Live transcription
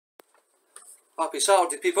Happy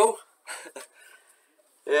Saturday, people.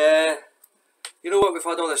 You know what, we've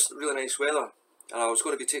had all this really nice weather, and I was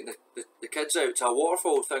going to be taking the kids out to a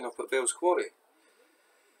waterfall thing up at Bell's Quarry,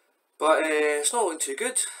 but it's not looking too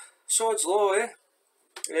good. Sod's law, eh?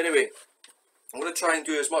 Anyway, I'm going to try and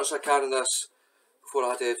do as much as I can in this before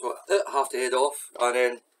I have to head off, and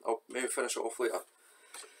then I'll maybe finish it off later.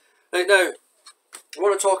 Right now, I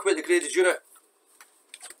want to talk about the graded unit.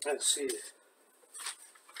 Let's see.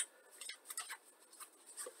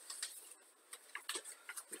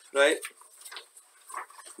 Right,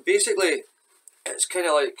 basically it's kind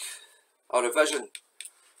of like a revision.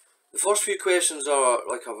 The first few questions are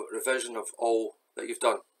like a revision of all that you've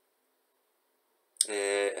done.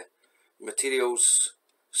 Materials,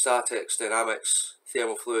 statics, dynamics,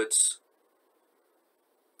 thermofluids,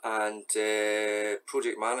 and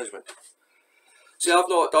project management. See, I've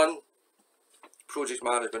not done project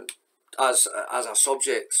management as a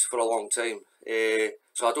subject for a long time,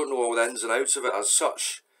 so I don't know all the ins and outs of it as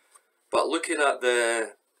such. But looking at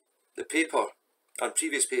the paper and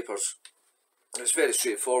previous papers, it's very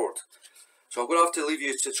straightforward. So I'm going to have to leave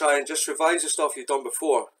you to try and just revise the stuff you've done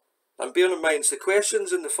before. And bear in mind, the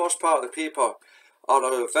questions in the first part of the paper are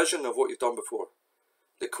a revision of what you've done before.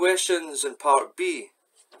 The questions in part B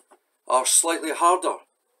are slightly harder.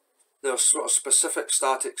 They're sort of specific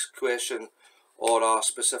statics question, or a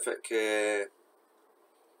specific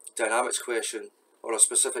dynamics question, or a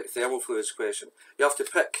specific thermofluids question. You have to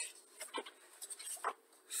pick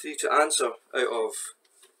 3 to answer out of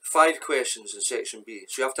 5 questions in section B.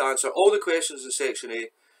 So you have to answer all the questions in section A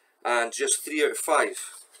and just 3 out of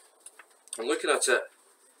 5. I'm looking at it.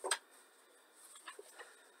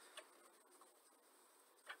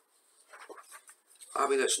 I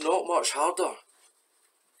mean, it's not much harder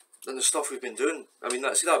than the stuff we've been doing. I mean,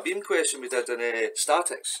 see that beam question we did in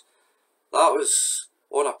statics? That was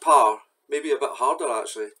on a par, maybe a bit harder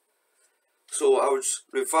actually. So I would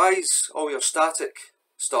revise all your static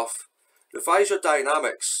stuff, revise your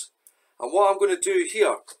dynamics, and what I'm going to do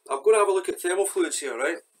here, I'm going to have a look at thermofluids here,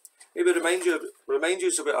 right? Maybe remind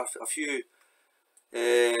you about a few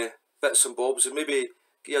bits and bobs, and maybe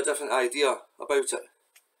give you a different idea about it.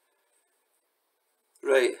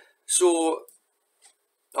 Right, so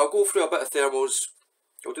I'll go through a bit of thermos,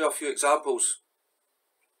 I'll do a few examples,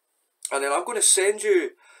 and then I'm going to send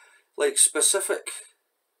you like specific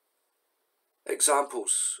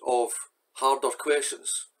examples of harder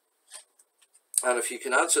questions, and if you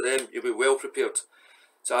can answer them, you'll be well prepared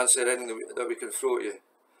to answer anything that we can throw at you.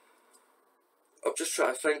 I'm just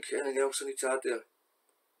trying to think anything else I need to add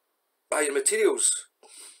there. Your materials.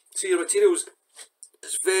 See, your materials,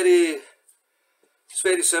 it's very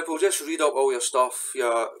simple. Just read up all your stuff,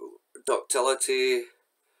 your ductility.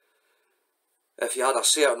 If you had a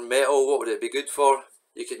certain metal, what would it be good for?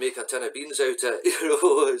 You could make a tin of beans out of it. You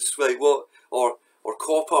know, it's like what, or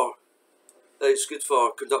copper. It's good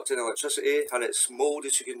for conducting electricity, and it's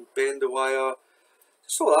moulded so you can bend the wire.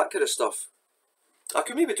 Just all that kind of stuff. I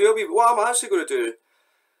could maybe do a wee. What I'm actually going to do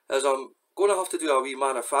is I'm going to have to do a wee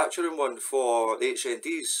manufacturing one for the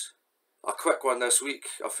HNDs. A quick one this week.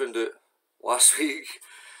 I found out last week.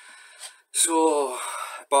 So,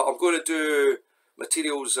 but I'm going to do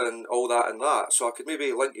materials and all that and that. So I could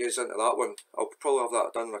maybe link you into that one. I'll probably have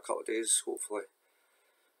that done in a couple of days, hopefully.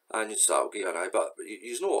 And that'll get an eye. But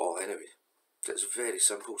you know it all anyway. It's very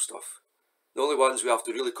simple stuff. The only ones we have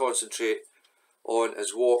to really concentrate on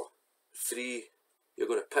is what 3 you're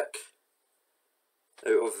going to pick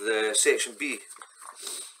out of the section B.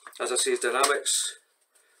 As I say, dynamics,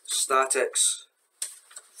 statics,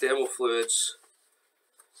 thermofluids,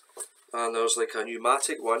 and there's like a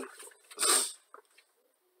pneumatic one.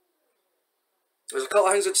 There's a couple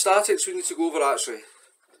of things in statics we need to go over actually.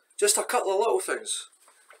 Just a couple of little things.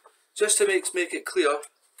 Just to make it clear.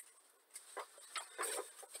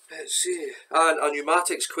 Let's see, and a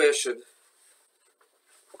pneumatics question,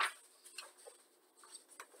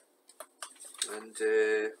 and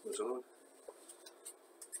what's another one?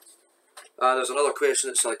 And there's another question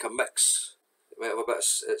that's like a mix. It might have a bit.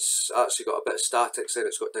 It's actually got a bit of statics in it.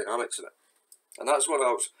 It's got dynamics in it, and that's what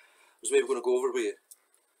I was maybe going to go over with you.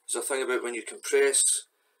 There's a thing about when you compress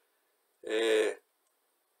a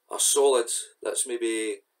solid that's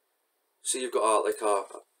maybe, say you've got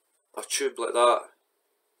a tube like that.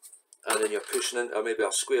 And then you're pushing into maybe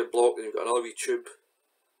a square block, and you've got another wee tube,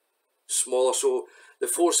 smaller. So the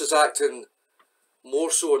force is acting more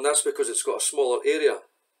so on this because it's got a smaller area.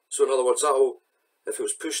 So in other words, if it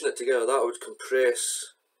was pushing it together, that would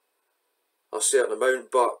compress a certain amount,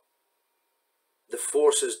 but the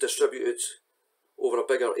force is distributed over a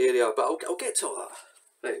bigger area. But I'll get to all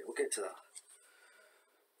that. Right, we'll get to that.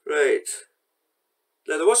 Right.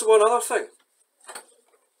 Now there was one other thing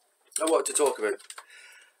I wanted to talk about,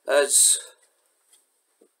 is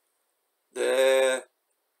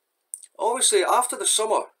obviously after the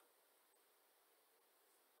summer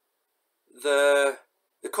the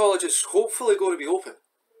college is hopefully going to be open,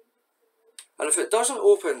 and if it doesn't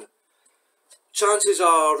open, chances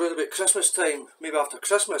are around about Christmas time, maybe after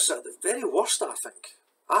Christmas, at the very worst,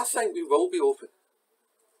 I think we will be open.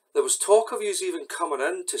 There was talk of yous even coming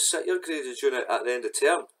in to sit your graded unit at the end of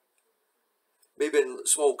term, maybe in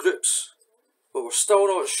small groups, but we're still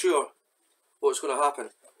not sure what's going to happen.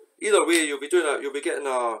 Either way, you'll be getting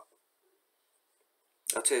a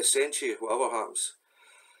test sent to you, whatever happens.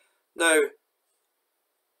 Now,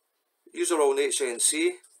 yous are all in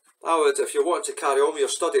HNC. I would, if you're wanting to carry on with your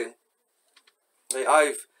studying, like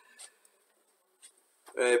I've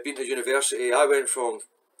been to university. I went from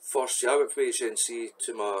first year, I went from HNC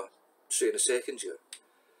to my straight in the second year,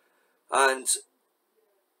 and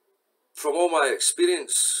from all my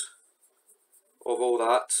experience of all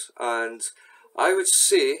that, and I would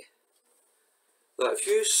say that if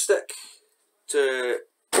you stick to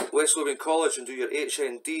West Lothian College and do your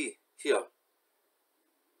HND here,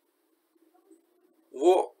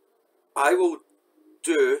 what I will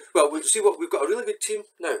do, well, we see what we've got a really good team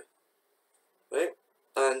now, right?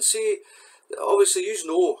 And see, obviously you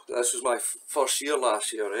know this was my first year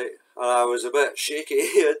last year, right? And I was a bit shaky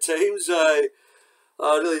at times. I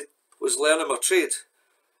really was learning my trade,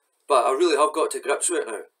 but I really have got to grips with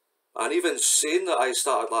it now. And even saying that I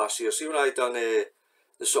started last year, see when I done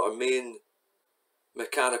the sort of main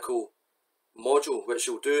mechanical module, which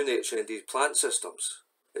you'll do in the HND plant systems,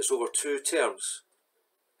 it's over 2 terms.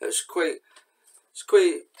 It's quite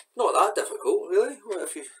not that difficult, really,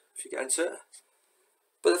 if you get into it.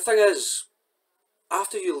 But the thing is,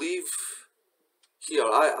 after you leave here,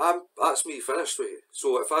 that's me finished with you.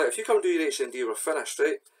 So if you come and do your HND, we're finished,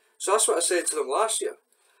 right? So that's what I said to them last year.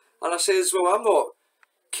 And I says, well, I'm not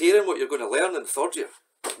caring what you're going to learn in 3rd year.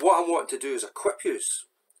 What I'm wanting to do is equip you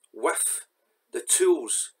with the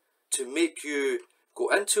tools to make you go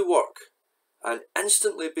into work and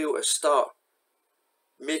instantly be able to start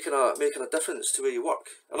making a difference to where you work.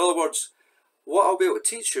 In other words, what I'll be able to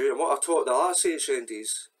teach you, and what I taught the last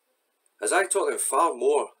HNDs, is I taught them far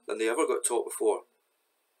more than they ever got taught before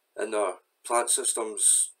in their plant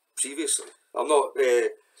systems previously. I'm not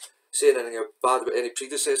saying anything bad about any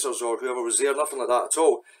predecessors or whoever was there, nothing like that at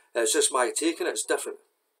all. It's just my take on it, it's different.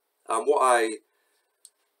 And what I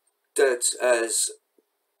did is,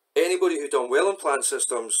 anybody who done well in plant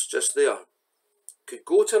systems just there could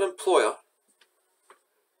go to an employer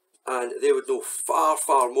and they would know far,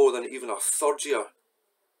 far more than even a 3rd year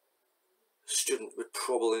student would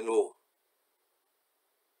probably know.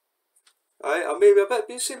 Right? I may be a bit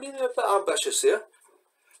ambitious there,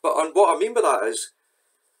 but what I mean by that is,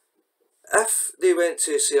 if they went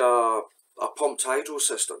to, say, a pumped hydro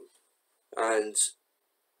system and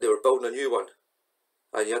they were building a new one,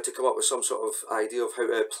 and you had to come up with some sort of idea of how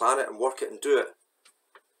to plan it and work it and do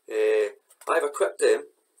it, I've equipped them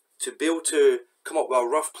to be able to come up with a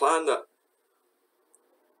rough plan that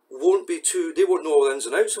won't be too, they won't know all the ins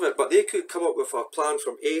and outs of it, but they could come up with a plan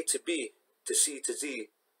from A to B to C to D,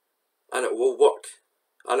 and it will work,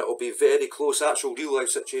 and it will be very close. The actual real life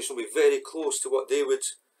situation will be very close to what they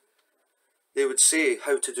would say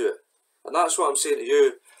how to do it. And that's what I'm saying to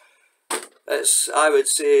you. I would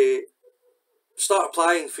say, start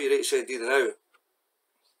applying for your HND now,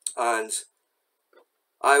 and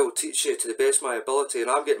I will teach you to the best of my ability,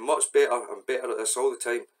 and I'm getting much better and better at this all the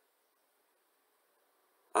time.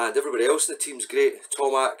 And everybody else in the team's great,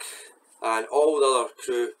 Tomac and all the other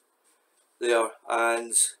crew there.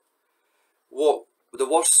 And what the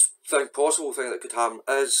worst possible thing that could happen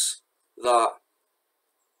is that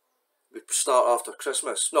we start after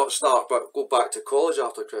Christmas. Not start, but go back to college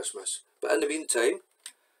after Christmas. But in the meantime,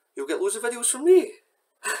 you'll get loads of videos from me.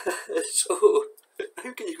 So,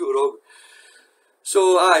 how can you go wrong?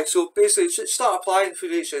 So basically, start applying for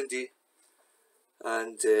the HND.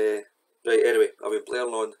 And, right, anyway, I've been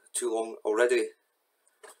blaring on too long already.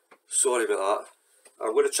 Sorry about that.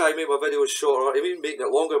 I'm going to try and make my videos shorter. I mean, making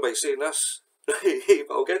it longer by saying this. Right,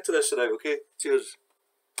 but I'll get to this now, okay? Cheers.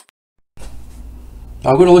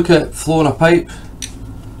 I'm going to look at flow in a pipe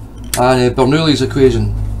and Bernoulli's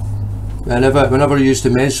equation. Whenever you used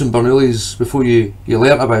to mention Bernoulli's before you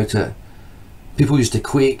learnt about it, people used to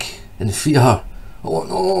quake in fear. Oh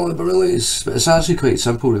no, Bernoulli's. But it's actually quite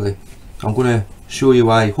simple, really. I'm going to show you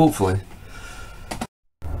why, hopefully.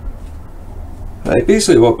 Right,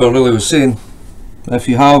 basically what Bernoulli was saying, if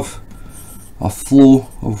you have a flow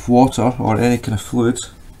of water or any kind of fluid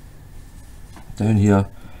down here,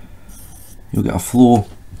 you'll get a flow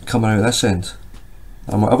coming out this end,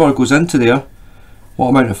 and whatever goes into there, what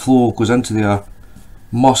amount of flow goes into there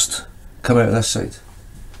must come out of this side.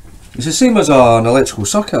 It's the same as an electrical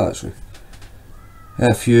circuit actually.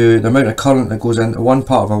 The amount of current that goes into one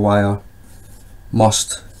part of a wire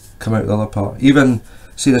must come out the other part. Even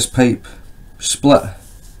see this pipe split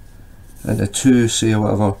into two, say, or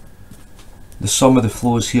whatever, the sum of the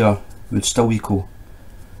flows here would still equal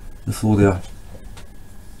the flow there.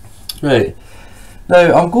 Right,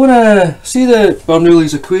 now I'm going to see the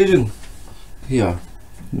Bernoulli's equation here.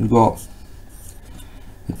 We've got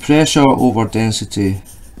the pressure over density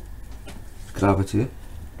gravity.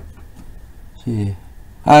 See,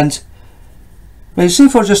 and right, say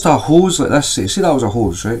for just a hose like this, say that was a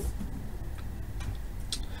hose, right?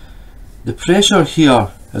 The pressure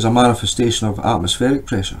here is a manifestation of atmospheric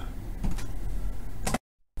pressure,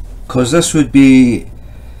 because this would be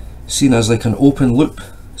seen as like an open loop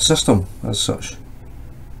system as such.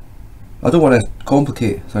 I don't want to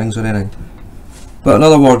complicate things or anything, but in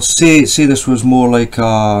other words, say this was more like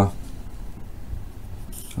a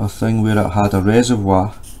thing where it had a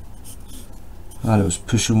reservoir and it was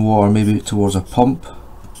pushing water maybe towards a pump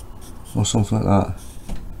or something like that,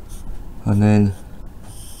 and then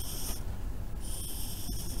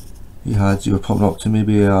you were pumping up to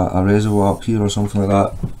maybe a reservoir up here or something like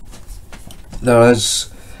that.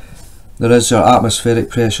 There is your atmospheric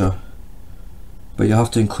pressure, but you have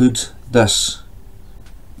to include this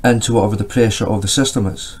into whatever the pressure of the system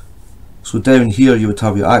is. So down here you would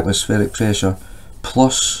have your atmospheric pressure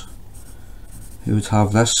plus you would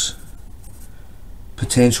have this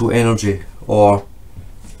potential energy or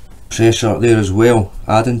pressure there as well,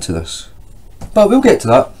 adding to this. But we'll get to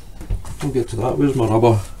that. Where's my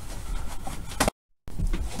rubber?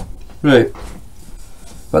 Right,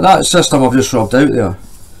 but that system I've just rubbed out there,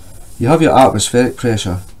 you have your atmospheric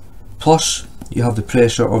pressure plus you have the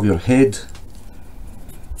pressure of your head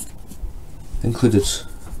included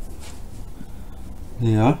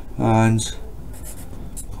there, and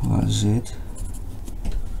that is Z.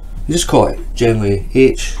 You just call it generally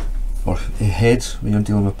H or a head when you're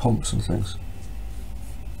dealing with pumps and things.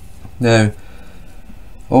 Now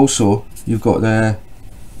also you've got the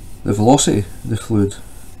velocity of the fluid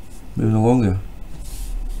moving along there,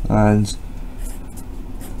 and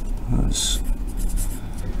that's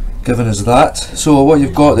given as that. So what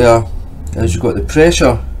you've got there is you've got the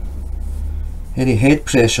pressure, any head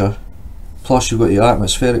pressure, plus you've got your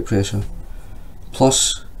atmospheric pressure,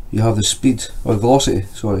 plus you have the speed or the velocity,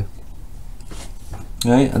 sorry.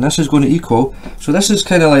 Right, and this is going to equal, so this is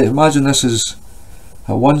kind of like, imagine this is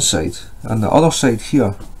at one side, and the other side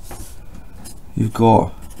here you've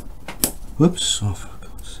got, whoops, oh for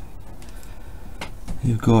God's sake,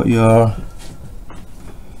 you've got your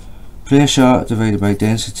pressure divided by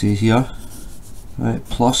density here, right,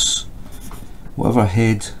 plus whatever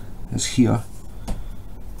head is here,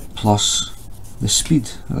 plus the speed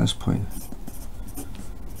at this point.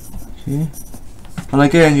 Okay, and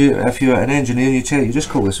again, if you're an engineer, you just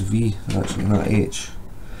call this V actually, not H.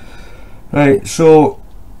 Right, so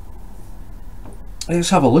let's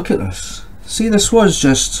have a look at this. See, this was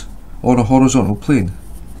just on a horizontal plane.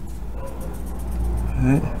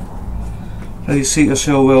 Right, now you say to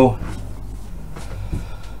yourself,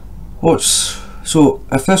 well, so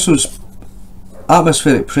if this was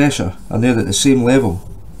atmospheric pressure and they're at the same level,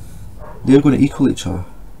 they're going to equal each other,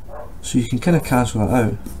 so you can kind of cancel that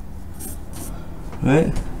out,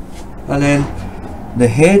 right? And then the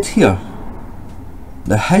head here,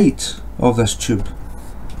 the height of this tube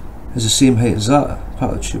is the same height as that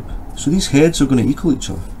part of the tube, so these heads are going to equal each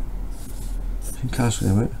other. You can cancel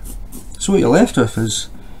them out. So what you're left with is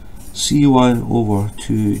C1 over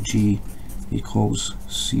 2G equals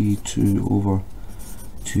C2 over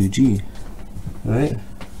 2G, right?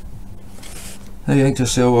 Now you think to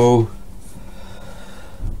yourself, well,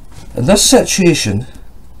 in this situation,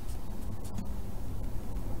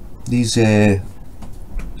 these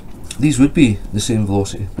would be the same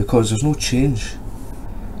velocity because there's no change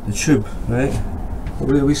in the tube, right?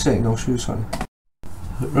 Wait a wee second, I'll show you something.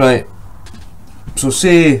 Right, so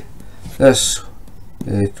say this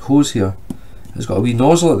hose here has got a wee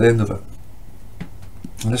nozzle at the end of it,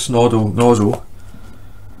 and this nozzle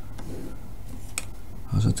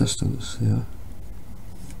has a distance there,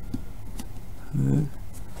 right.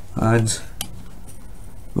 And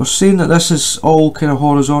we're saying that this is all kind of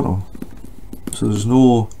horizontal, so there's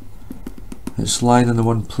no, it's lying in the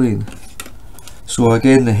one plane. So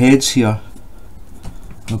again, the heads here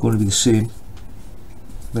are going to be the same,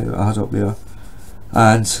 like what I had up there,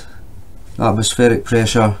 and atmospheric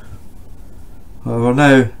pressure. However,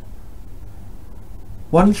 now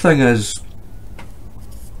one thing is,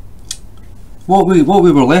 what we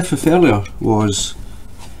were left with earlier was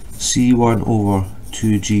C1 over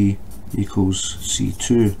 2G equals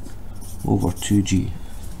C2 over 2G.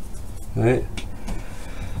 Right?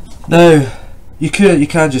 Now you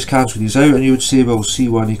can just cancel these out and you would say, well,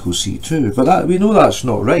 C1 equals C2, but that, we know that's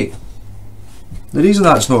not right. The reason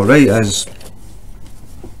that's not right is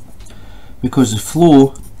because the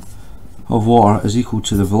flow of water is equal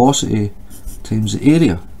to the velocity times the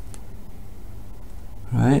area.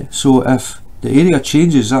 Right? So if the area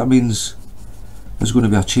changes, that means there's going to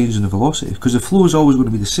be a change in the velocity, because the flow is always going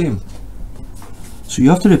to be the same. So you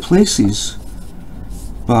have to replace these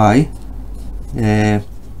by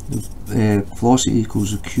velocity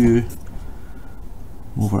equals Q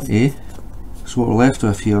over A. So what we're left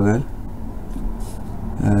with here then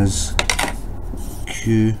is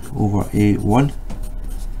Q over A1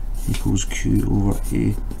 equals Q over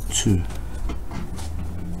A2,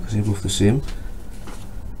 because they're both the same.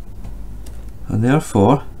 And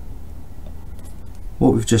therefore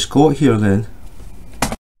what we've just got here then,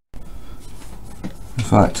 in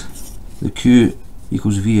fact the Q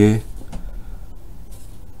equals VA,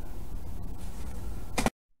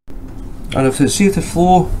 and if the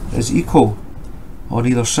flow is equal on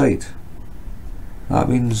either side, that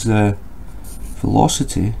means the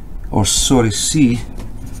velocity, or sorry, C1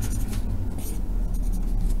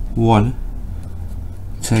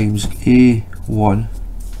 times A1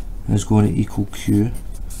 is going to equal Q,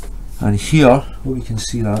 and here, well, we can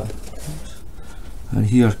see that, and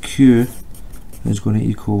here Q is going to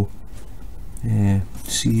equal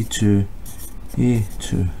C2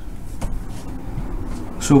 A2.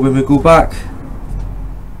 So when we go back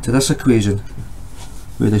to this equation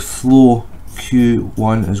where the flow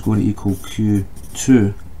Q1 is going to equal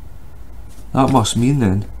Q2, that must mean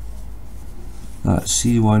then that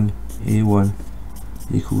C1 A1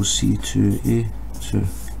 equals C2 A2.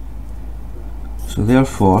 So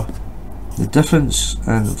therefore the difference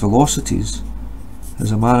in velocities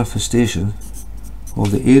is a manifestation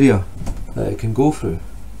of the area that it can go through.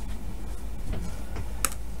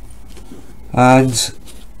 And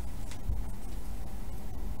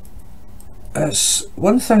it's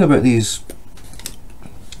one thing about these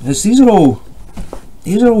is these are all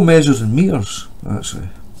measured in meters. Actually,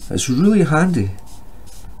 it's really handy.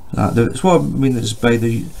 It's what I mean is by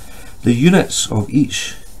the units of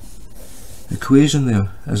each equation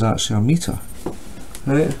there is actually a meter,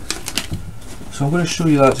 right? So I'm going to show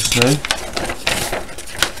you that just now.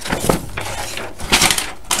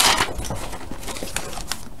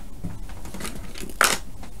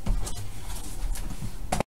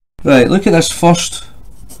 Right, look at this first.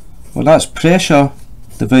 Well, that's pressure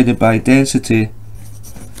divided by density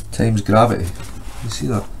times gravity. You see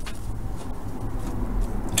that?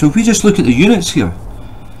 So if we just look at the units here,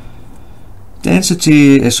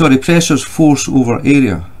 pressure is force over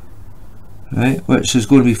area, right? Which is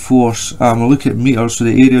going to be force. We'll look at meters, so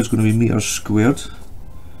the area is going to be meters squared.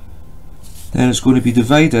 Then it's going to be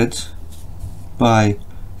divided by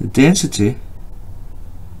the density,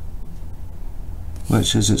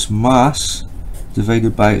 which is its mass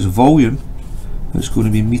divided by its volume. It's going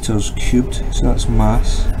to be meters cubed, so that's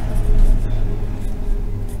mass.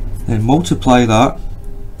 Then multiply that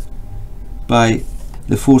by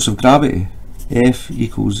the force of gravity, F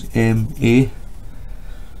equals ma.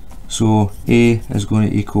 So A is going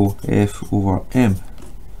to equal F over m,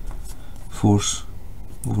 force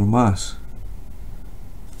over mass.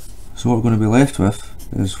 So what we're going to be left with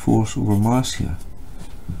is force over mass here,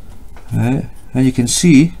 right? And you can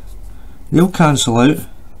see they'll cancel out,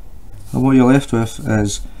 and what you're left with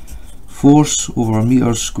is force over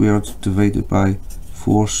meters squared divided by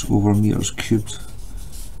force over meters cubed.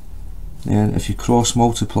 Then if you cross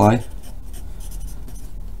multiply,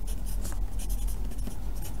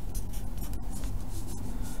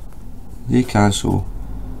 they cancel,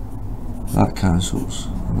 that cancels,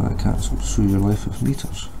 and that cancels, so you're left with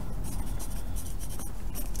meters.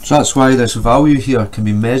 So that's why this value here can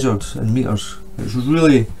be measured in meters. It's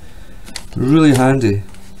really handy.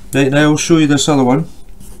 Right, now I'll show you this other one.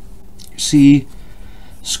 C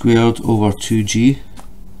squared over 2G.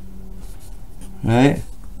 Right.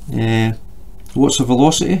 What's a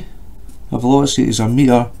velocity? A velocity is a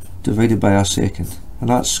meter divided by a second, and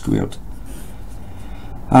that's squared.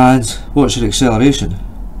 And what's your acceleration?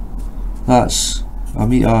 That's a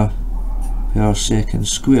meter per second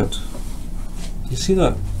squared. You see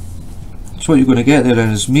that? So what you're going to get there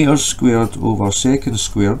is meters squared over seconds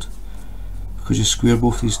squared, because you square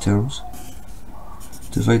both these terms,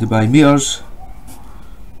 divided by meters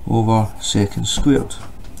over seconds squared.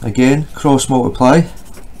 Again, cross multiply.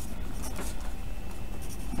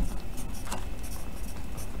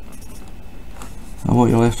 what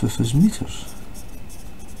you're left with is meters,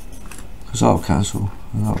 because that'll cancel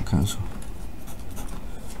and that'll cancel.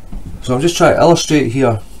 So I'm just trying to illustrate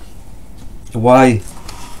here why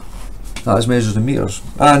that is measured in meters.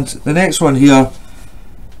 And the next one here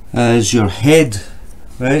is your head,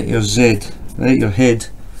 right? Your Z, right? Your head.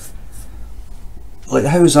 Like,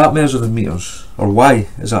 how is that measured in meters? Or why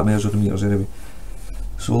is that measured in meters anyway?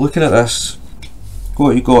 So looking at this,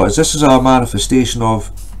 what you got is, this is a manifestation of,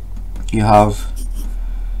 you have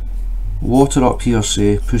water up here,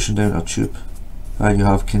 say, pushing down a tube, and you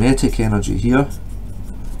have kinetic energy here,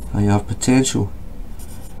 and you have potential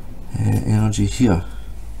energy here.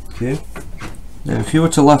 Okay. Now if you were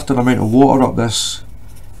to lift an amount of water up this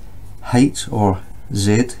height, or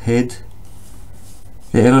Z, head,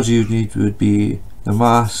 the energy you'd need would be the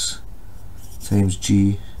mass times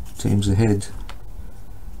G times the head,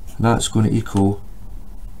 and that's going to equal,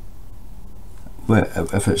 well,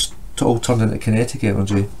 if it's all turned into kinetic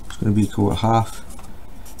energy, it's going to be equal to half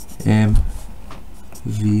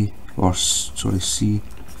mv, or sorry, c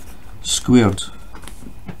squared.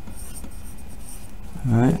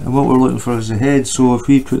 Right, and what we're looking for is the head, so if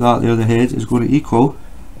we put that there, the head is going to equal,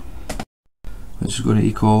 which is going to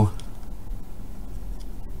equal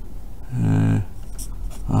a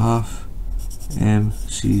half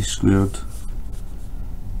mc squared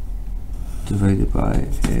divided by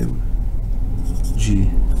mg.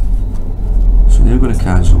 So they're going to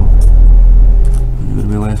cancel, and you're going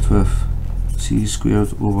to be left with c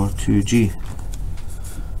squared over 2g,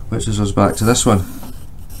 which is us back to this one,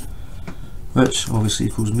 which obviously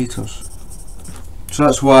equals meters. So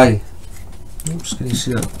that's why, oops, can you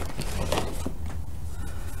see that?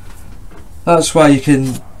 That's why you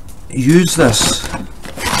can use this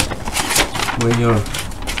when you're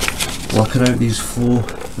working out these flow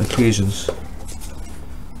equations,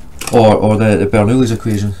 or the Bernoulli's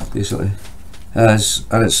equation basically, and it's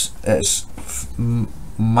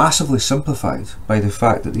massively simplified by the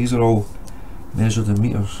fact that these are all measured in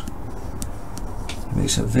meters. It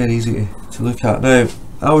makes it very easy to look at. Now,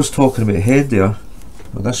 I was talking about head there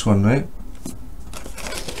with this one, right?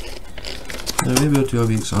 Now maybe I'll do a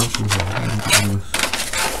wee example here.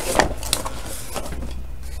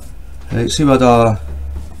 Right, say we had a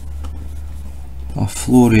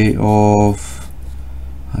flow rate of,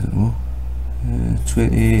 I don't know,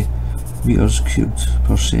 20 meters cubed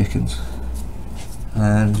per second,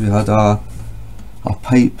 and we had a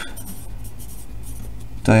pipe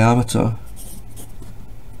diameter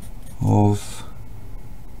of,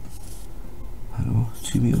 I don't know,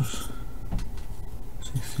 2 meters,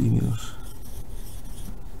 say 3 meters.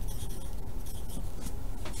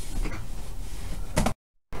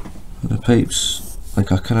 And the pipe's like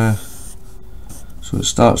a kind of, so it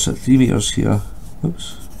starts at 3 meters here,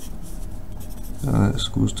 whoops, and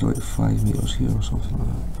it goes to like 5 meters here or something like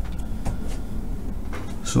that.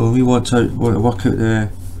 So we want to work out the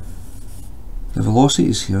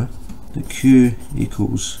velocities here. The Q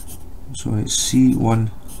equals, so it's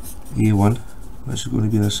C1A1, which is going to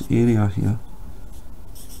be this area here,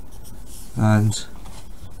 and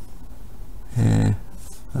at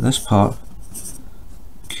this part,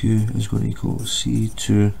 Q is going to equal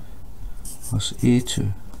C2 plus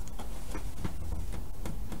A2.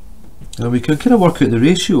 And we can kind of work out the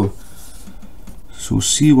ratio. So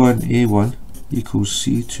C1A1 equals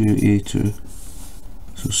C2A2.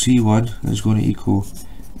 So C1 is going to equal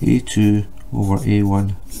A2 over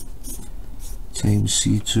A1 times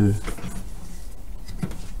C2.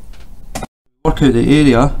 Work out the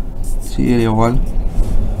area, see area 1.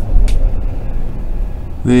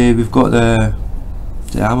 We've got the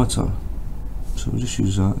diameter, so we'll just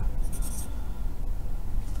use that.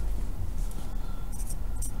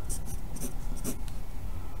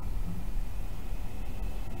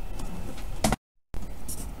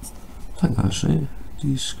 I think that's right.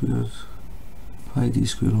 D squared, pi d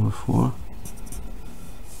squared over 4,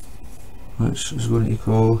 which is going to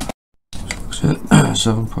equal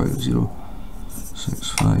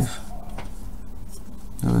 7.065.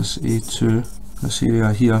 Now this A2, this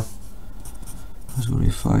area here, is going to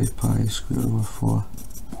be 5 pi squared over 4,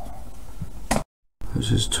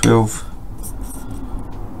 which is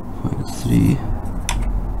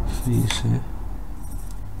 12.33, say.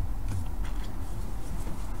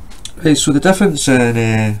 Right, so the difference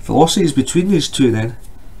in velocities between these two then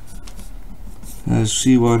is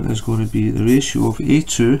C1 is going to be the ratio of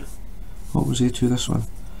A2, what was A2 this one?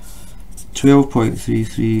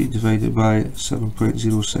 12.33 divided by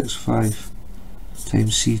 7.065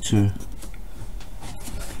 times C2,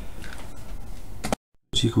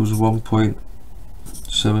 which equals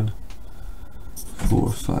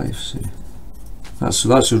 1.745, say. So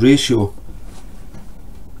that's the ratio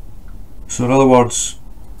So in other words,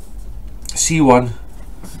 C1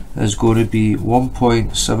 is going to be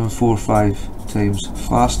 1.745 times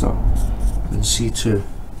faster than C2.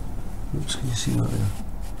 Oops, can you see that there?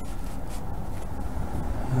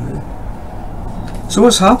 Right. So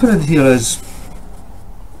what's happening here is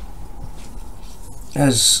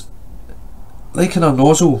like in a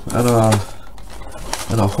nozzle and a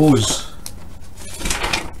hose,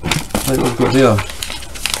 like we've got there.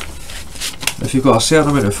 If you've got a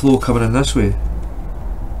certain amount of flow coming in this way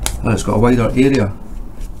and it's got a wider area,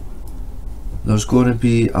 there's going to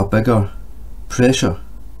be a bigger pressure.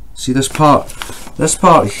 See this part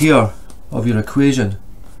here of your equation,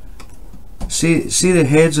 see the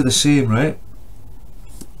heads are the same, right?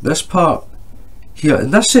 This part here,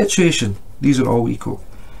 in this situation, these are all equal.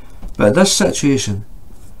 But in this situation,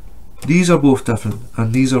 these are both different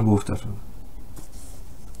and these are both different.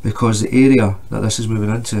 Because the area that this is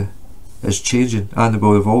moving into is changing, and the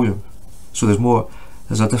volume. So there's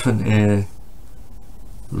a different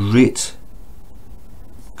rate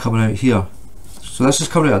coming out here. So this is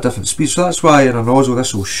coming out at a different speed. So that's why in a nozzle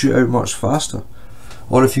this will shoot out much faster.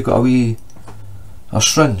 Or if you've got a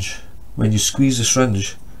syringe, when you squeeze the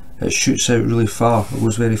syringe, it shoots out really far, it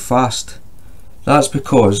goes very fast. That's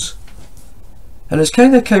because, and it's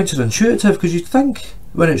kind of counterintuitive because you'd think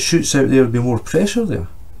when it shoots out there would be more pressure there.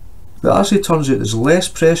 But it actually turns out there's less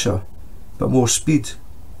pressure but more speed,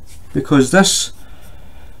 because this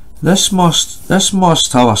must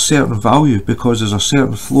have a certain value because there's a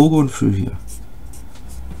certain flow going through here,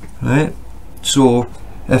 right? So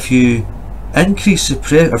if you increase the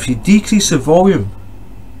pressure, if you decrease the volume,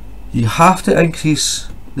 you have to increase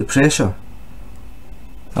the pressure.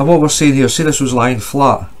 And what we're saying here, say this was lying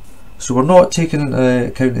flat, so we're not taking into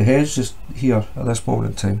account the heads just here at this moment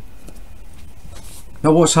in time.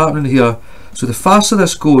 Now what's happening here, so the faster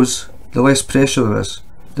this goes, the less pressure there is.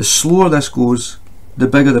 The slower this goes, the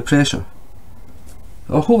bigger the pressure.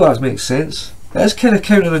 I hope that makes sense. It is kind of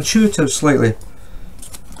counterintuitive slightly,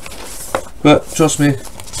 but trust me,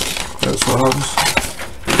 that's what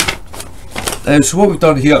happens. So what we've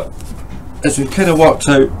done here is we've kind of worked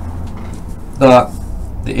out that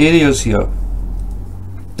the areas here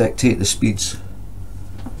dictate the speeds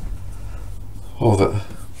of it.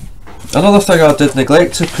 Another thing I did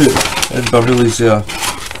neglect to put in Bernoulli's there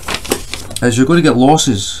is you're going to get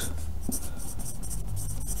losses,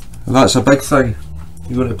 and that's a big thing.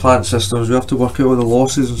 You go into plant systems, we have to work out all the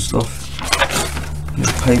losses and stuff, you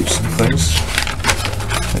know, pipes and things,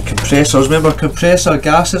 and compressors. Remember, compressor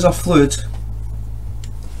gas is a fluid.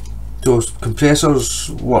 Those compressors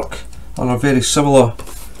work under very similar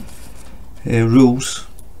rules.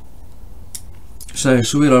 So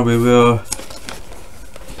where are we? We've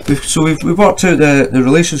worked out the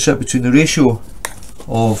relationship between the ratio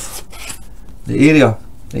of the area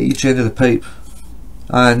at each end of the pipe,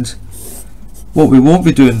 and what we won't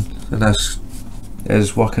be doing in this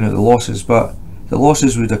is working out the losses, but the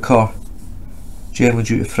losses would occur generally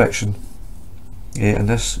due to friction in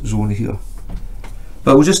this zone here.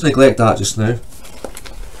 But we'll just neglect that just now.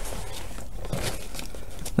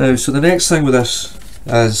 Now, so the next thing with this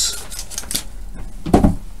is,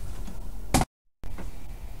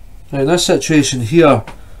 now in this situation here,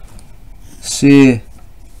 say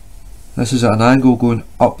this is at an angle going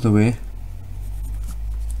up the way.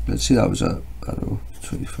 Let's say that was at, I don't know,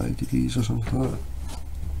 25 degrees or something like that.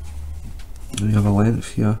 Then you have a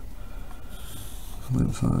length here.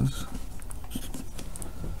 Length that is.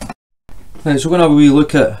 Right, so we're going to have a wee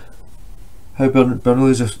look at how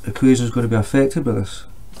Bernoulli's equation is going to be affected by this.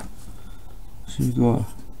 So you've got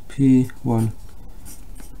P1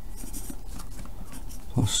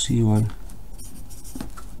 plus C1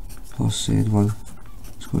 plus Z1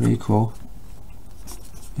 is going to equal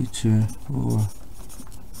P2 over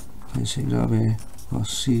basic gravity plus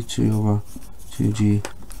C2 over 2G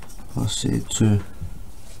plus Z2.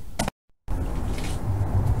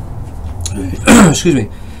 Excuse me.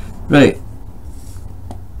 Right.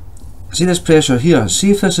 See this pressure here,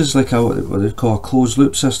 see if this is like what they call a closed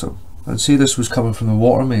loop system, and say this was coming from the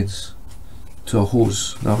water mains to a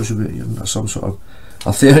hose. That was some sort of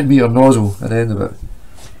a 30 metre nozzle at the end of it.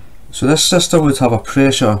 So this system would have a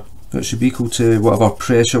pressure that should be equal to whatever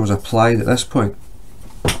pressure was applied at this point.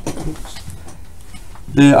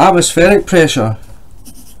 The atmospheric pressure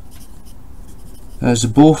is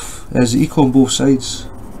equal on both sides,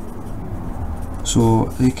 so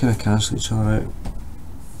they kind of cancel each other out.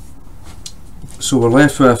 So we're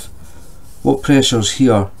left with what pressure's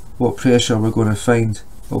here, what pressure we're going to find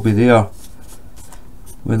will be there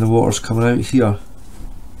when the water's coming out here,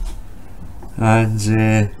 and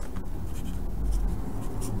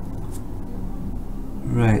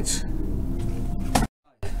right,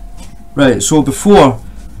 Right, so before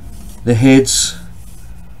the heads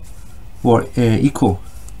were equal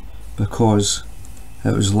because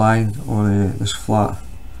it was lying on this flat,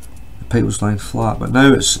 the pipe was lying flat, but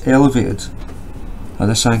now it's elevated at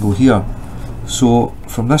this angle here. So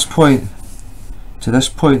from this point to this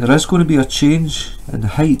point there is going to be a change in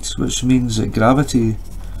height, which means that gravity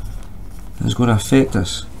is going to affect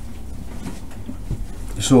this.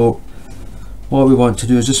 So what we want to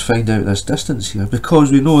do is just find out this distance here, because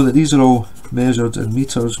we know that these are all measured in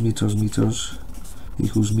meters. Meters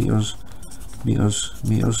equals meters,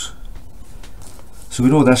 meters. So we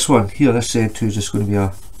know this one here, this Z2 is just going to be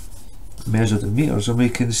measured in meters, and we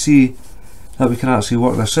can see that we can actually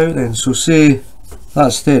work this out then. So say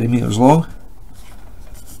that's 30 meters long.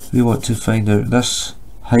 We want to find out this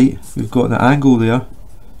height. We've got the angle there,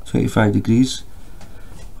 25 degrees,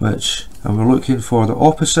 and we're looking for the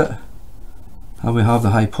opposite, and we have the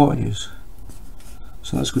hypotenuse.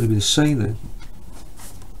 So that's going to be the sine then.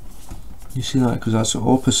 You see that, because that's the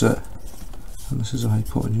opposite, and this is the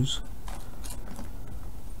hypotenuse.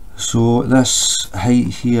 So this height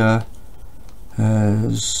here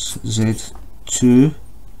is Z2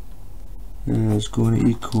 is going to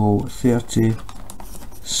equal 30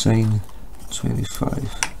 sine 25,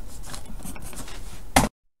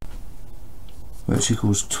 which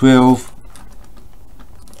equals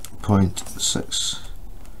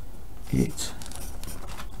 12.68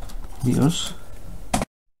 meters.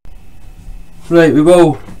 Right, we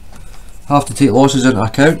will have to take losses into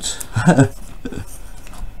account.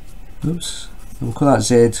 Oops, we'll call that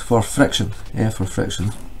Z for friction, F for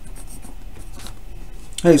friction.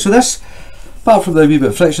 Right, so this, apart from the wee bit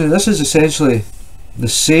of friction, this is essentially the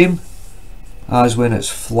same as when it's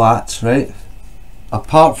flat, right?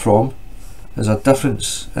 Apart from there's a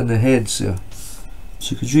difference in the heads there.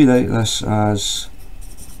 So you could rewrite this as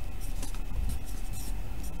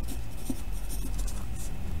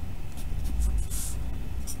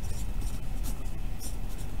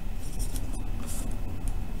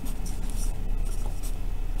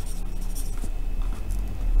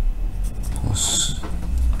plus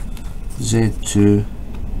Z2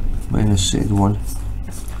 minus Z1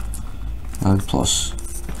 and plus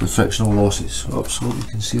the frictional losses. Oops, so you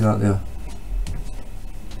can see that there.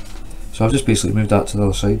 So I've just basically moved that to the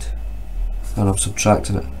other side and I'm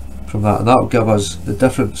subtracting it from that, and that will give us the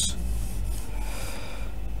difference,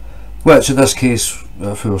 which in this case,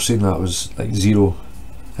 if we were saying that was like 0,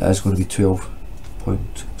 it is going to be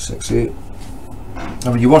 12.68. and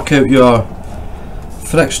when you work out your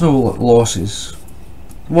frictional losses,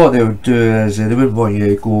 what they would do is they wouldn't want you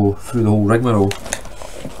to go through the whole rigmarole,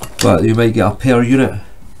 but you might get a per unit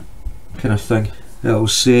kind of thing. It'll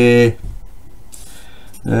say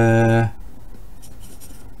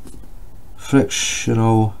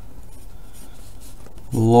frictional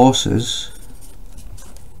losses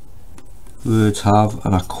would have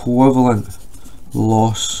an equivalent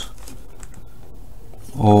loss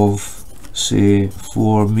of say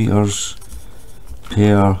 4 meters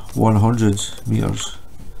per 100 meters.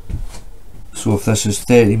 So if this is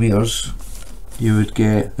 30 meters, you would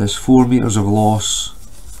get this 4 meters of loss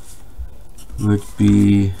would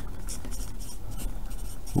be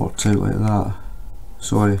worked out like that.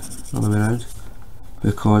 Sorry, other way around,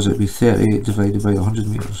 because it would be 38 divided by 100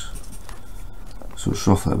 meters. So it's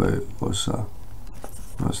roughly about, what's that?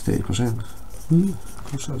 That's 30%. Of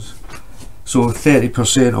course it is. So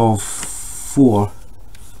 30% of 4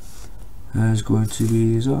 is going to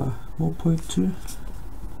be, is that 1.2?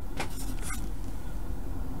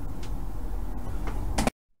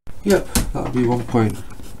 Yep, that would be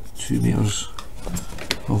 1.2 meters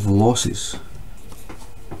of losses.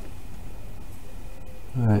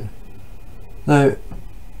 Right. Now,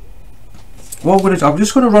 what I'm going to do, I'm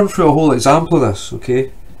just going to run through a whole example of this,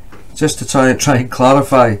 okay? Just to try and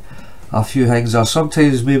clarify a few things. Are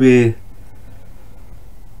sometimes maybe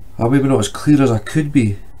I'm maybe not as clear as I could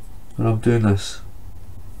be when I'm doing this.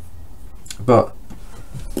 But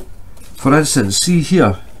for instance, see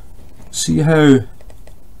here, see how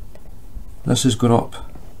this has gone up.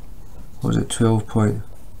 What is it,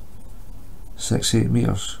 12.68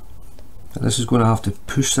 meters, and this is going to have to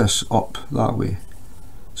push this up that way,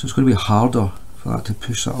 so it's going to be harder for that to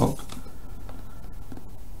push that up.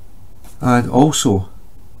 And also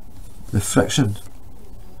the friction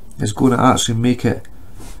is going to actually make it,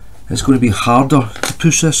 it's going to be harder to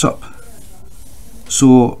push this up,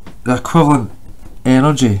 so the equivalent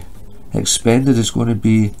energy expended is going to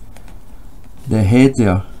be the head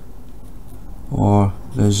there, or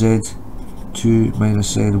the Z2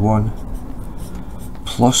 minus Z1,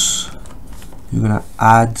 plus you're going to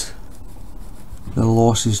add the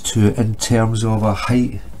losses to it in terms of a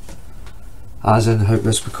height as in how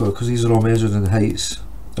this, because these are all measured in heights,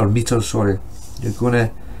 or meters, sorry, you're going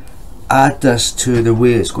to add this to the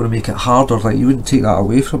way it's going to make it harder. Like, you wouldn't take that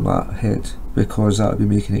away from that head, because that would be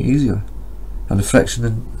making it easier, and the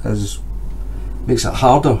friction makes it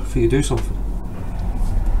harder for you to do something.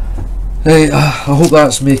 Right, I hope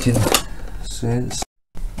that's making sense.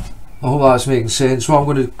 What I'm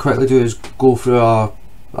going to quickly do is go through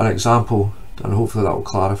an example, and hopefully that will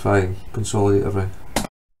clarify and consolidate everything.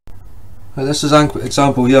 Right, this is an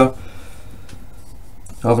example here.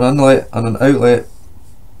 I have an inlet and an outlet,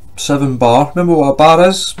 7 bar. Remember what a bar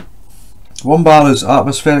is? 1 bar is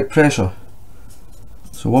atmospheric pressure.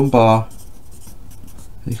 So 1 bar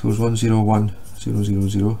equals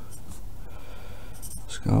 101,000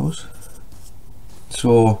 pascals.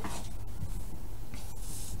 So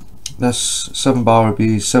this 7 bar would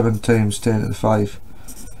be 7 times 10 to the 5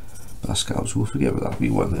 pascals. We'll forget about that wee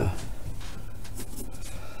one there.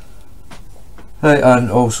 Right, and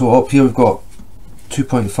also up here we've got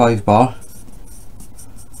 2.5 bar.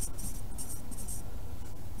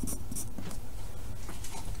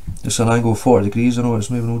 It's an angle of 40 degrees, I know it's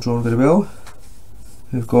maybe not drawn very well.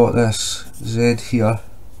 We've got this Z here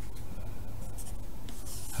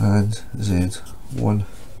and Z1.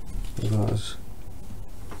 That is.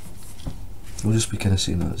 We'll just be kind of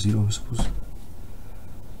saying that 0, I suppose.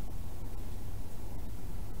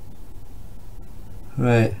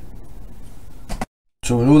 Right.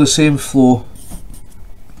 So we know the same flow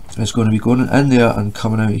is going to be going in there and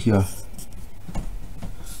coming out here.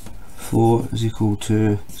 Flow is equal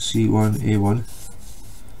to C1A1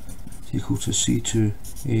 equal to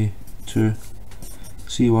C2A2.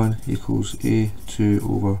 C1 equals A2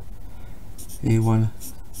 over A1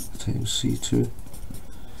 times C2.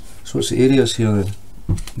 So what's the areas here then?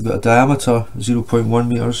 You've got a diameter 0.1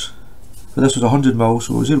 meters, but this was 100 mils,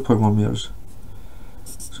 so 0.1 meters.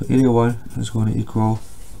 So area 1 is going to equal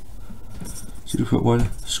 0.1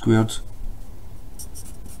 squared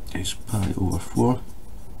is pi over 4,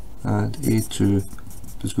 and A2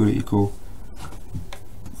 is going to equal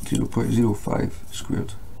 0.05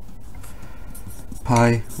 squared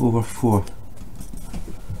pi over 4.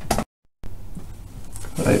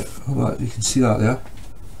 Right, well, you can see that there.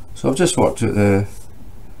 So I've just worked out the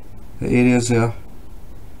areas there,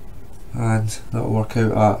 and that will work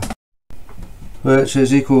out at, which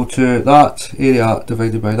is equal to that area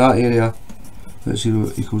divided by that area, which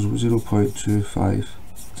equals 0.25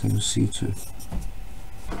 times C2.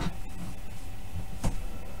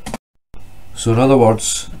 So in other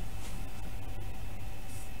words,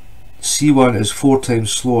 C1 is 4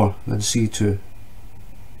 times slower than C2.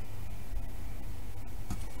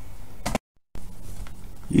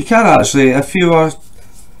 You can actually, if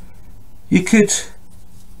you could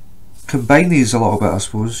combine these a little bit, I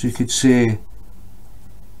suppose. You could say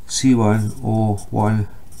C1O1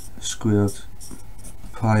 squared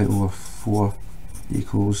pi over 4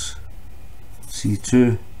 equals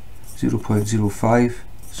C2 0.05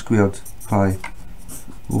 squared pi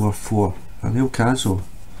over 4, and they'll cancel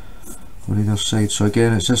on either side. So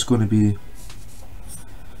again, it's just going to be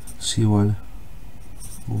C1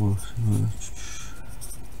 over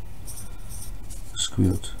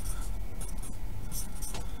squared.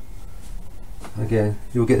 Again,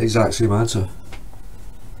 you'll get the exact same answer.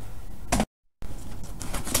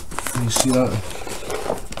 Can you see that?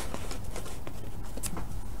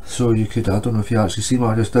 So you could, I don't know if you actually see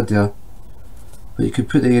what I just did there, but you could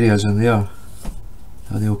put the areas in there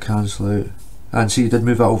and they'll cancel out. And see, you did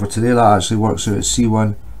move that over to there, that actually works out as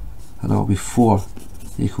C1, and that'll be 4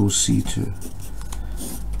 equals C2,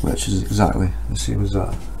 which is exactly the same as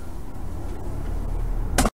that.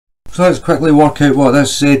 So let's quickly work out what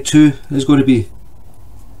this Z2 is going to be,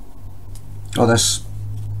 or this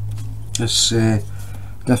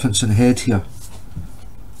difference in head here,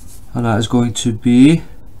 and that is going to be,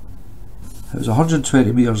 it was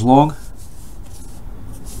 120 meters long.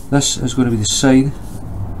 This is going to be the sine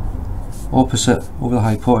opposite over the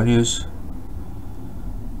hypotenuse,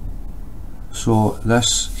 so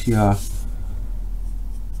this here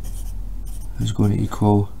is going to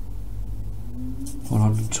equal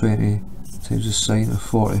 120 times the sine of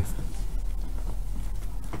 40,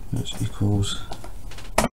 which equals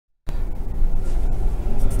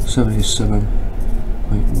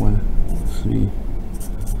 77.13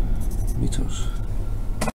 meters.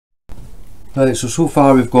 Right, so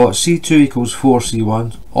far we've got C2 equals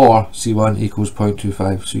 4C1, or C1 equals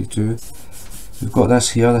 0.25 C2. We've got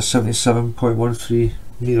this here, this 77.13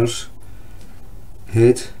 meters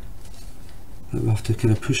head that we have to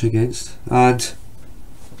kind of push against, and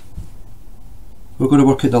we're going to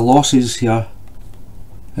work out the losses here.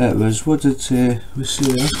 It was, what did we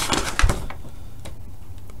say there?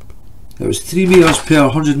 it was 3 metres per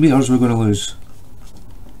 100 metres we're going to lose.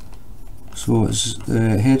 So it's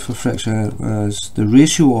the head for friction was, the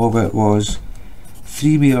ratio of it was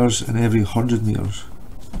 3 metres in every 100 metres.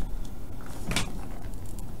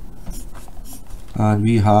 And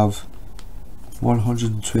we have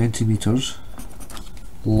 120 metres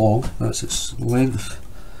long, that's its length.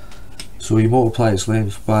 So you multiply its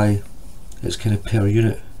length by its kind of per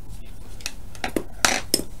unit.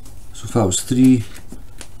 So if that was 3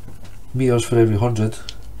 metres for every 100,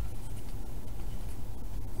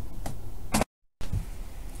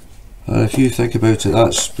 and if you think about it,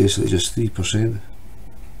 that's basically just 3%,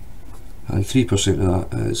 and 3% of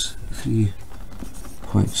that is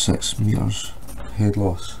 3.6 metres head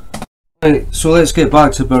loss. Right, so let's get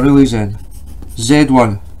back to Bernoulli's then.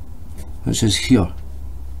 Z1, which is here,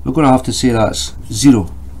 we're going to have to say that's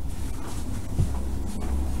 0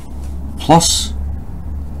 plus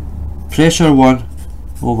pressure 1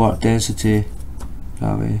 over density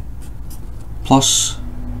gravity plus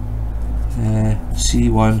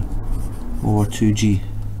C1 over 2G.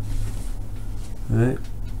 Right,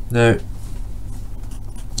 now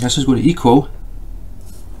this is going to equal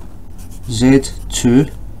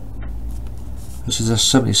Z2, this is a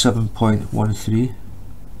 77.13,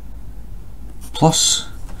 plus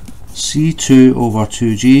C2 over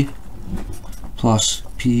 2G plus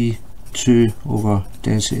P2 over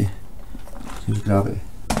density of gravity.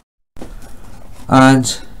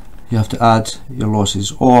 And you have to add your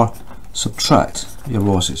losses or subtract your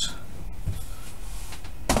losses.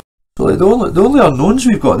 So like the only unknowns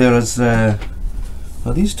we've got there is are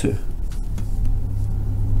these two.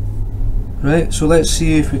 Right, so let's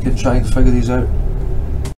see if we can try and figure these out.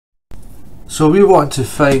 So we want to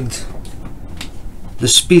find the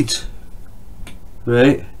speed,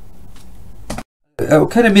 right? It'll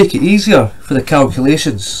kind of make it easier for the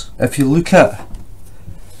calculations if you look at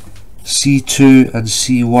C2 and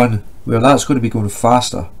C1, where that's going to be going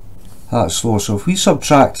faster, that's slower. So if we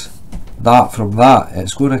subtract that from that,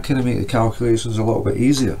 it's going to kind of make the calculations a little bit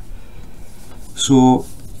easier. So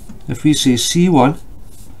if we say C1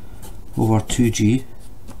 over 2G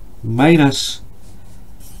minus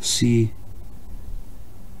C2,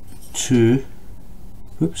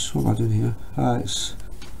 whoops, what am I doing here?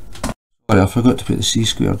 Sorry, I forgot to put the C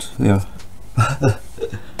squared there.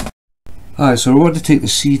 Alright, so we want to take the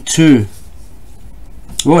C2,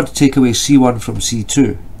 we want to take away C1 from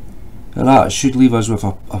C2, and that should leave us with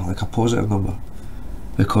like a positive number,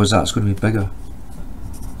 because that's going to be bigger.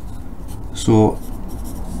 So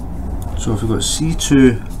if we've got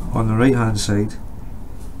C2 on the right hand side,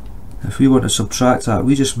 if we want to subtract that,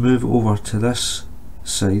 we just move over to this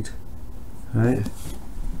side, right?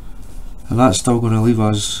 And that's still going to leave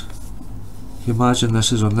us, if you imagine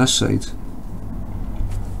this is on this side.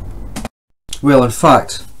 Well, in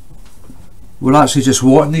fact, we're actually just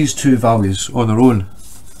wanting these two values on their own.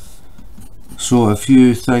 So if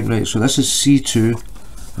you think, right, so this is C2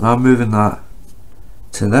 and I'm moving that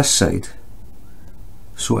to this side,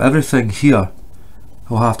 so everything here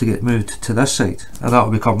will have to get moved to this side, and that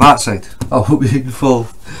will become that side. I hope you can follow.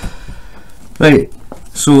 Right,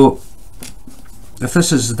 so if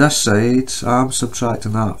this is this side, I'm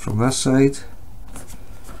subtracting that from this side.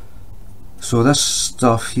 So this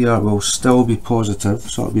stuff here will still be positive,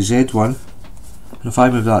 so it'll be Z1, and if I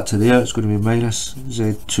move that to there, it's going to be minus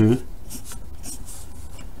Z2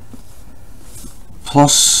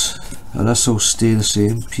 plus, and this will stay the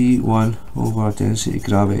same, P1 over density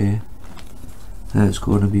gravity, and it's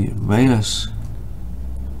going to be minus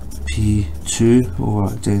P2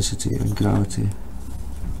 over density and gravity.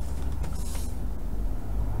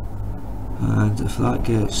 And if that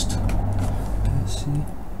gets, let's see,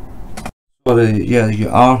 sorry, yeah, you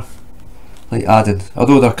are like adding,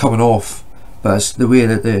 although they're coming off, but it's the way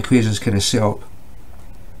that the equation's kind of set up.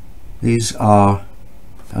 These are,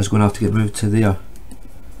 I was going to have to get moved to there,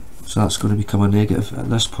 so that's going to become a negative at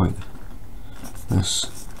this point, this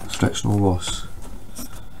frictional loss.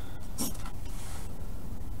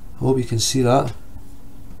 I hope you can see that.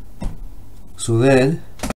 So then,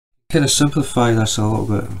 kind of simplify this a little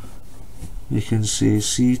bit. You can say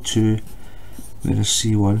C2 minus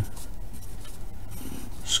C1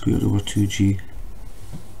 squared over 2G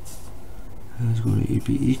is going to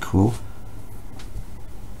be equal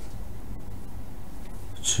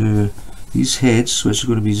to these heads, which are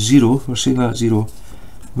going to be 0, we're saying that 0,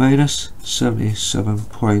 minus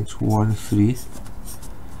 77.13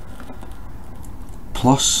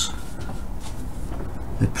 plus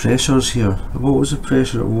the pressures here. And what was the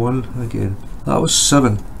pressure at 1 again? That was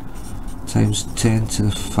 7 times 10 to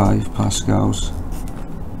the 5 pascals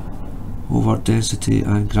over density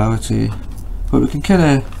and gravity. But we can kind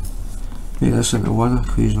of make this into one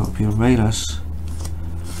equation up here, minus,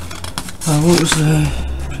 what was the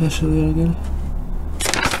pressure there again?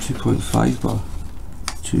 2.5 bar.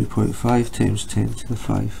 2.5 times 10 to the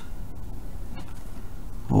 5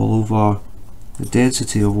 all over the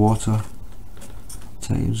density of water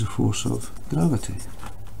times the force of gravity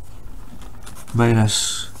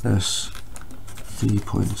minus this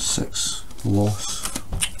 3.6 loss.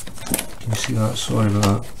 Can you see that? Sorry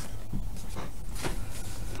about that.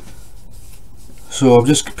 So I'm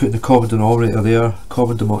just putting the common denominator there,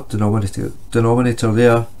 common denominator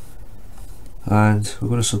there, and we're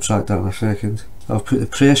going to subtract that in a second. I've put the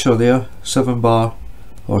pressure there, 7 bar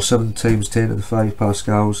or 7 times 10 to the 5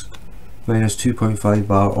 pascals minus 2.5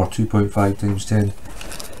 bar or 2.5 times 10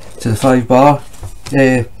 to the 5 bar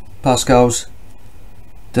pascals,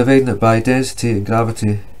 dividing it by density and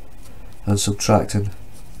gravity and subtracting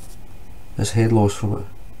this head loss from it.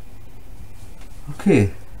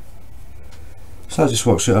 Okay, so that just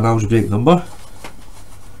works out an algebraic number,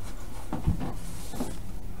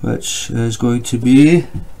 which is going to be,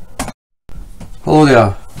 hello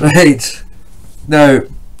there, right, now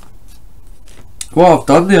what I've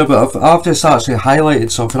done there, but I've just actually highlighted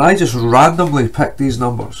something. I just randomly picked these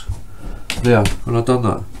numbers there when I've done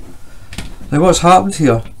that. Now what's happened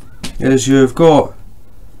here is you've got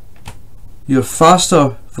your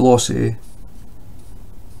faster velocity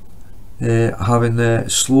having the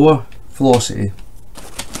slower velocity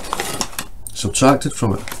subtracted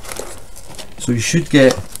from it, so you should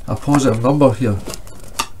get a positive number here.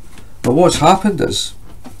 But what's happened is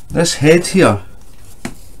this head here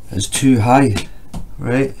is too high,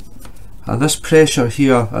 right, and this pressure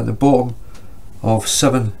here at the bottom of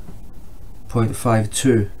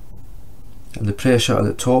 7.52 and the pressure at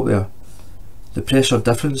the top there, the pressure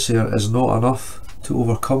difference here is not enough to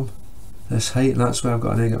overcome this height, and that's why I've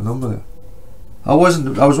got a negative number there. I was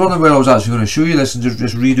wondering where I was actually going to show you this and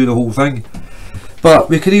just redo the whole thing, but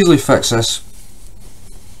we could easily fix this.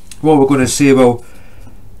 What we're going to say, well,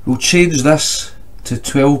 we'll change this to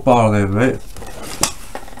 12 bar then, right?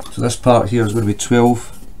 So this part here is going to be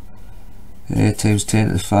 12 times 10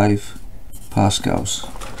 to the 5 pascals,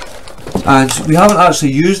 and we haven't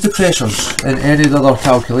actually used the pressures in any of the other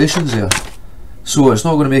calculations there, so it's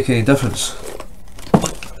not going to make any difference.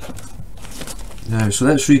 Now, so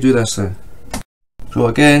let's redo this then. So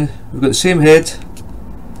again, we've got the same head,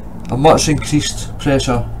 a much increased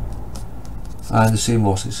pressure and the same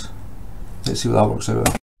losses. Let's see what that works out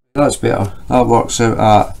at. That's better. That works out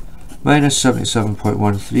at minus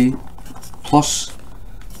 77.13 plus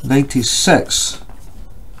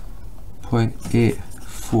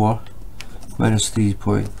 96.84 minus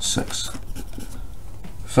 3.6.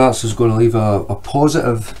 So that's just going to leave a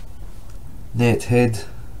positive net head,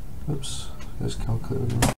 oops, let's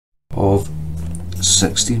calculate it, of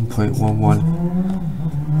 16.11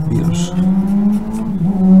 meters.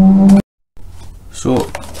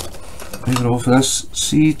 So moving on for this,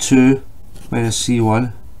 C2 minus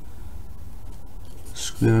C1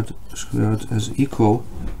 squared is equal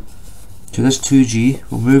to this 2g.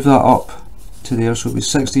 We'll move that up to there, so it'll be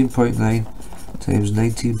 16.9 times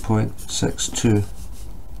 19.62.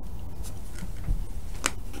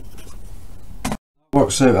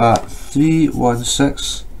 Works out at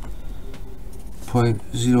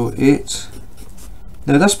 316.08.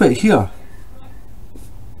 Now this bit here,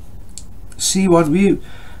 C1, we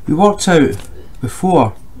worked out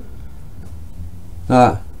before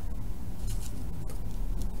that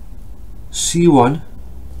C1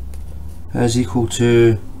 is equal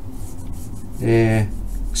to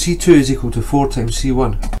C2 is equal to 4 times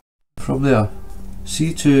C1. From there,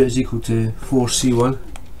 C2 is equal to 4C1.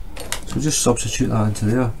 So just substitute that into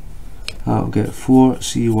there. That'll get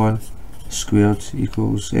 4C1 squared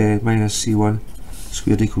equals minus C1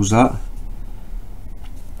 squared equals that.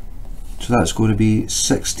 So that's going to be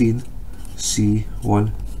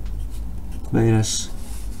 16C1 minus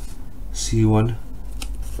C1,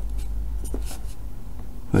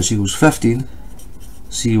 which equals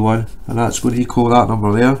 15C1, and that's going to equal that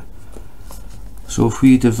number there. So if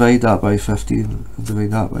we divide that by 15 and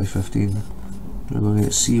divide that by 15, we're going to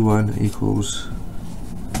get C1 equals,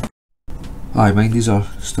 mind these are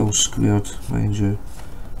still squared, mind you,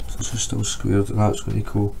 so this is still squared, and that's going to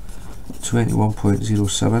equal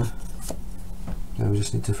 21.07. Now we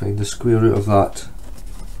just need to find the square root of that.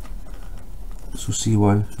 So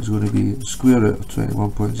C1 is going to be square root of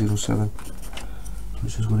 21.07,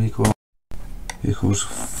 which is going to equals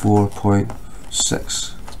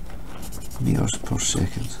 4.6 meters per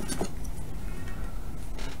second.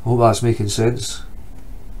 I hope that's making sense.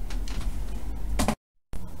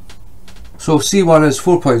 So if C1 is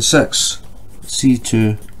 4.6,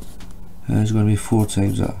 C2 It's going to be 4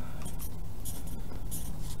 times that.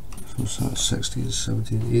 So it's that 16,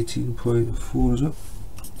 17, 18.4 is it?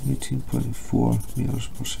 18.4 meters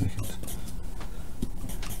per second.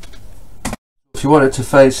 If you wanted to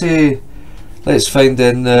find, say, let's find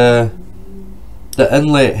in the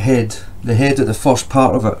inlet head, the head at the first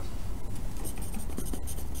part of it.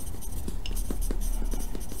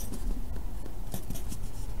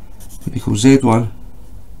 Equals Z1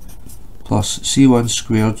 plus C1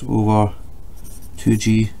 squared over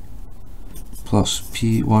 2G plus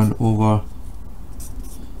P1 over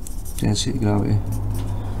density of gravity.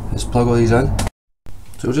 Let's plug all these in.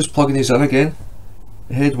 So we're just plugging these in again.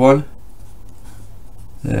 Head 1,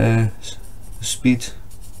 speed,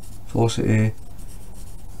 velocity,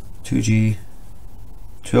 2G,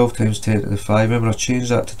 12 times 10 to the 5. Remember I changed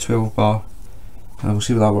that to 12 bar, and we'll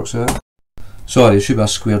see what that works out. Sorry, it should be a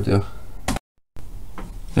squared there.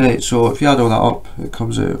 Right, so if you add all that up, it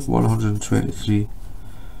comes out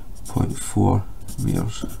 123.4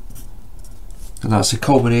 meters, and that's a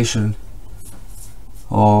culmination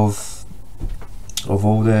of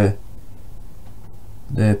all the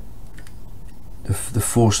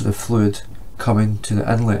force of the fluid coming to the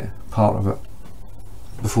inlet part of it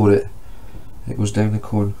before it goes down the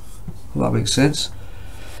cone. Well, that makes sense.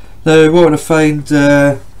 Now we want to find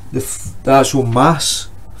the actual mass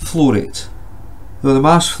flow rate. Well, the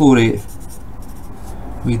mass flow rate,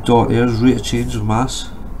 we dot there is rate of change of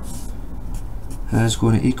mass, and it's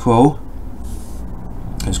going to equal,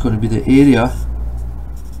 it's going to be the area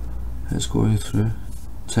it's going through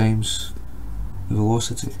times the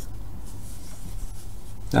velocity,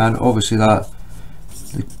 and obviously that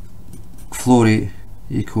the flow rate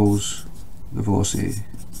equals the velocity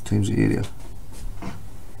times the area.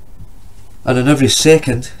 And in every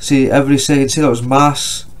second, say that was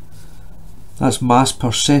mass, that's mass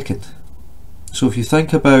per second. So if you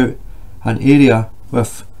think about an area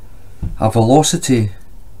with a velocity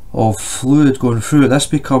of fluid going through it, this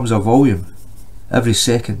becomes a volume every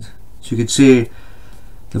second. So you could say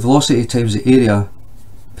the velocity times the area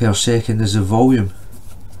per second is the volume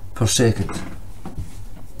per second.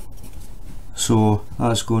 So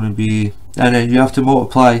that's going to be, and then you have to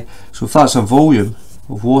multiply, so if that's a volume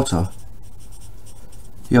of water,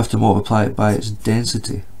 you have to multiply it by its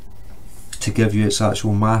density to give you its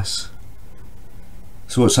actual mass.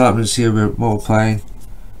 So what's happening is here we're multiplying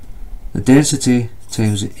the density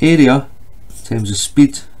times the area times the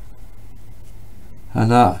speed, and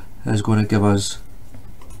that is going to give us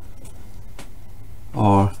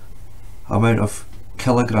our amount of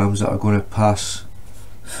kilograms that are going to pass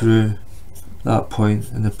through that point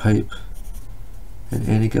in the pipe in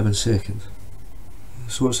any given second.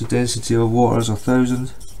 So what's the density of water is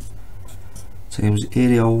 1000 times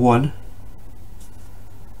area 1,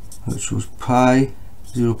 which was pi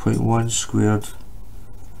 0.1 squared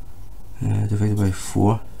divided by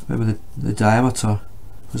 4. Remember the diameter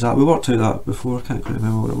was that, we worked out that before, I can't quite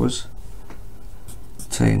remember what it was,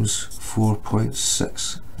 times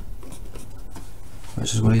 4.6,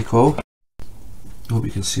 which is going to equal, I hope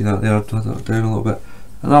you can see that there, I've done that down a little bit,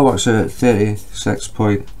 and that works out at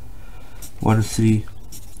 36.13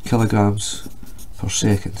 kilograms per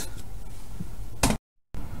second.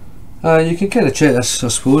 You can kind of check this, I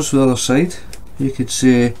suppose, with the other side. You could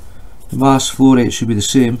say the mass flow rate should be the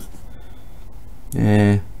same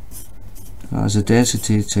as the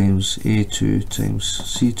density times A2 times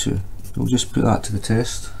C2. We'll just put that to the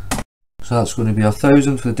test. So that's going to be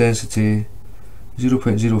 1000 for the density,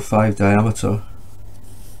 0.05 diameter,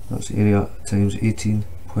 that's area, times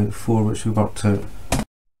 18.4, which we worked out.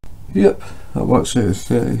 Yep, that works out at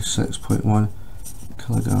 36.1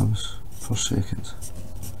 kilograms per second.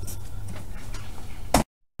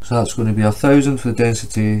 So that's going to be 1000 for the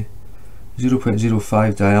density,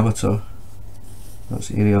 0.05 diameter,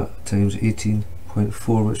 that's area, times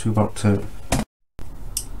 18.4, which we worked out.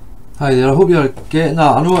 Hi there, I hope you're getting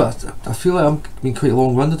that. I know I feel like I'm being quite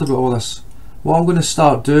long-winded about all this. What I'm going to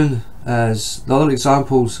start doing is the other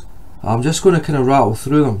examples, I'm just going to kind of rattle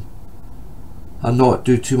through them and not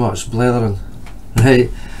do too much blethering, right?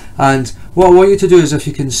 And what I want you to do is, if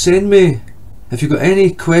you can send me, if you've got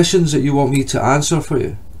any questions that you want me to answer for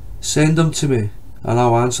you, send them to me and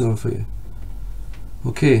I'll answer them for you.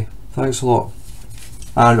 Okay, thanks a lot.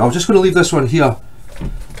 And I'm just going to leave this one here,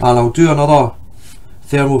 and I'll do another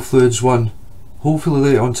thermofluids one hopefully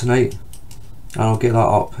later on tonight, and I'll get that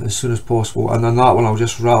up as soon as possible, and then that one I'll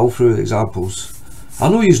just rattle through the examples. I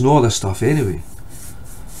know you know this stuff anyway.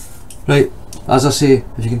 Right, as I say,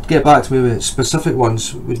 if you can get back to me with specific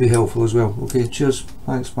ones would be helpful as well. Okay, cheers,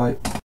 thanks, bye.